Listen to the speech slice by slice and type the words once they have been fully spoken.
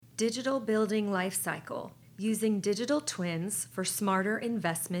Digital Building Lifecycle, Using Digital Twins for Smarter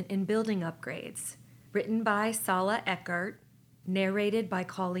Investment in Building Upgrades. Written by Sala Eckert, narrated by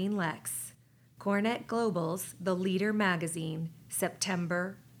Colleen Lex. Cornet Global's The Leader Magazine,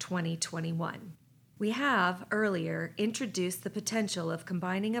 September 2021. We have, earlier, introduced the potential of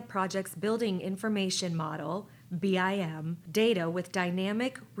combining a project's building information model, BIM, data with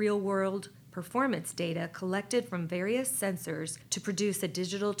dynamic, real-world performance data collected from various sensors to produce a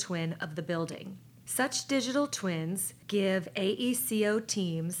digital twin of the building. Such digital twins give AECO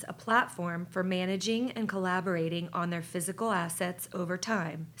teams a platform for managing and collaborating on their physical assets over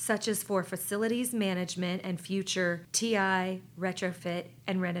time, such as for facilities management and future TI, retrofit,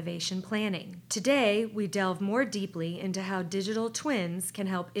 and renovation planning. Today, we delve more deeply into how digital twins can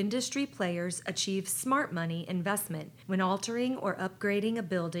help industry players achieve smart money investment when altering or upgrading a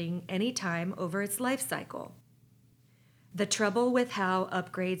building anytime over its life cycle. The trouble with how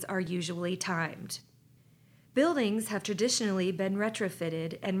upgrades are usually timed. Buildings have traditionally been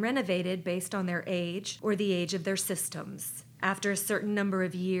retrofitted and renovated based on their age or the age of their systems. After a certain number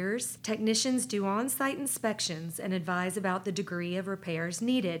of years, technicians do on-site inspections and advise about the degree of repairs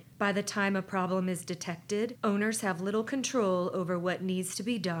needed. By the time a problem is detected, owners have little control over what needs to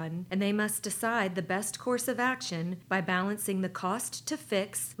be done, and they must decide the best course of action by balancing the cost to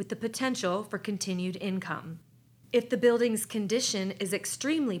fix with the potential for continued income. If the building's condition is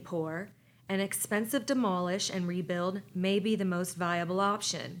extremely poor, an expensive demolish and rebuild may be the most viable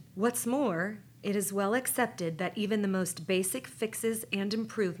option. What's more, it is well accepted that even the most basic fixes and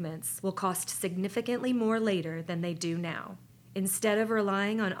improvements will cost significantly more later than they do now. Instead of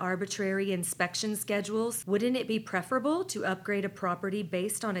relying on arbitrary inspection schedules, wouldn't it be preferable to upgrade a property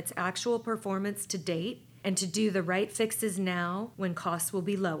based on its actual performance to date and to do the right fixes now when costs will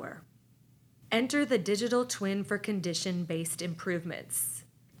be lower? Enter the digital twin for condition-based improvements.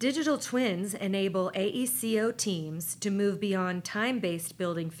 Digital twins enable AECO teams to move beyond time-based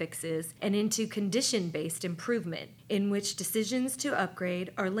building fixes and into condition-based improvement, in which decisions to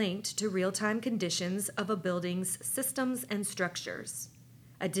upgrade are linked to real-time conditions of a building's systems and structures.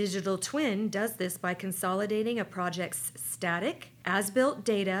 A digital twin does this by consolidating a project's static, as-built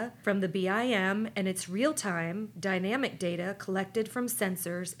data from the BIM and its real-time, dynamic data collected from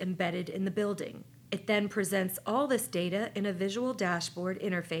sensors embedded in the building. It then presents all this data in a visual dashboard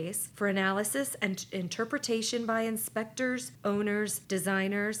interface for analysis and interpretation by inspectors, owners,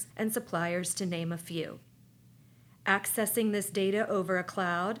 designers, and suppliers, to name a few. Accessing this data over a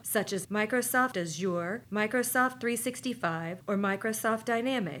cloud, such as Microsoft Azure, Microsoft 365, or Microsoft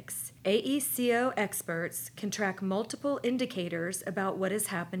Dynamics, AECO experts can track multiple indicators about what is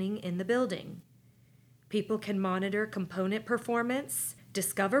happening in the building. People can monitor component performance,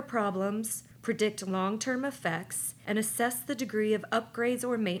 discover problems, predict long-term effects, and assess the degree of upgrades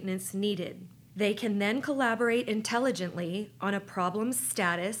or maintenance needed. They can then collaborate intelligently on a problem's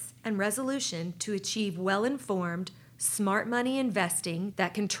status and resolution to achieve well-informed, smart money investing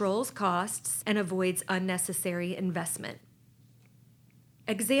that controls costs and avoids unnecessary investment.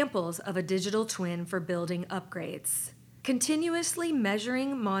 Examples of a digital twin for building upgrades. Continuously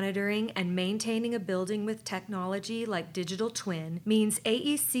measuring, monitoring, and maintaining a building with technology like digital twin means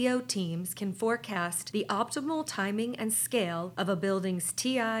AECO teams can forecast the optimal timing and scale of a building's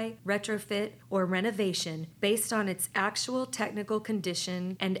TI, retrofit, or renovation based on its actual technical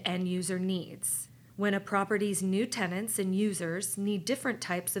condition and end-user needs. When a property's new tenants and users need different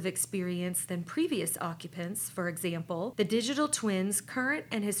types of experience than previous occupants, for example, the digital twin's current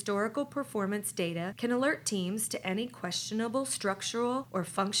and historical performance data can alert teams to any questionable structural or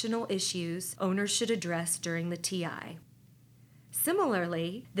functional issues owners should address during the TI.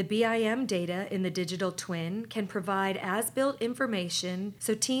 Similarly, the BIM data in the digital twin can provide as-built information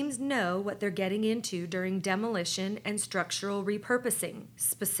so teams know what they're getting into during demolition and structural repurposing.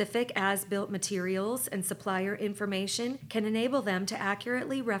 Specific as-built materials and supplier information can enable them to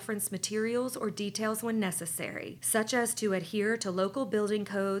accurately reference materials or details when necessary, such as to adhere to local building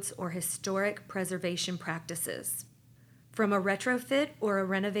codes or historic preservation practices. From a retrofit or a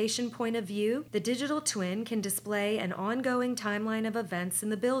renovation point of view, the digital twin can display an ongoing timeline of events in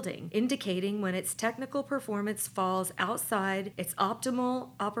the building, indicating when its technical performance falls outside its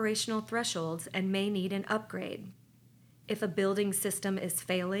optimal operational thresholds and may need an upgrade. If a building system is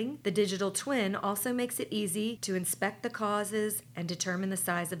failing, the digital twin also makes it easy to inspect the causes and determine the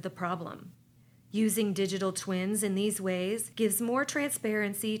size of the problem. Using digital twins in these ways gives more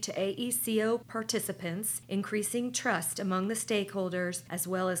transparency to AECO participants, increasing trust among the stakeholders as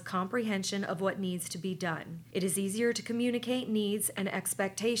well as comprehension of what needs to be done. It is easier to communicate needs and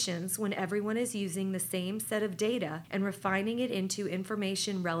expectations when everyone is using the same set of data and refining it into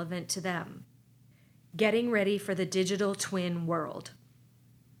information relevant to them. Getting ready for the digital twin world.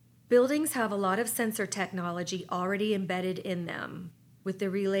 Buildings have a lot of sensor technology already embedded in them, with the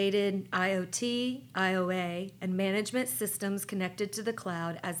related IoT, IoA, and management systems connected to the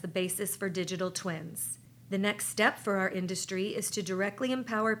cloud as the basis for digital twins. The next step for our industry is to directly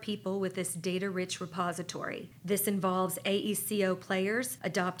empower people with this data-rich repository. This involves AECO players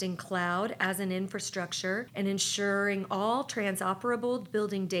adopting cloud as an infrastructure and ensuring all transoperable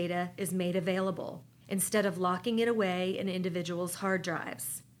building data is made available, instead of locking it away in individuals' hard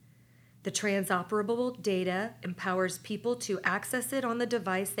drives. The transoperable data empowers people to access it on the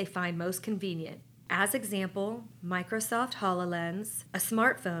device they find most convenient. As example, Microsoft HoloLens, a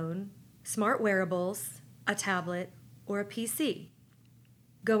smartphone, smart wearables, a tablet, or a PC.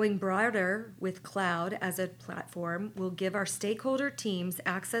 Going broader with cloud as a platform will give our stakeholder teams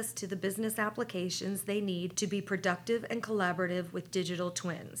access to the business applications they need to be productive and collaborative with digital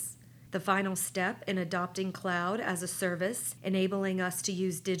twins. The final step in adopting cloud as a service, enabling us to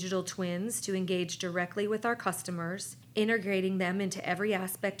use digital twins to engage directly with our customers, integrating them into every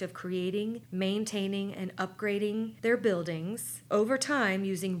aspect of creating, maintaining, and upgrading their buildings, over time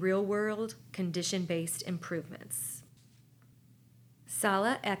using real-world, condition-based improvements.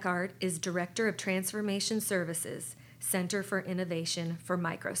 Sala Eckhart is Director of Transformation Services, Center for Innovation for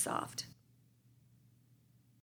Microsoft.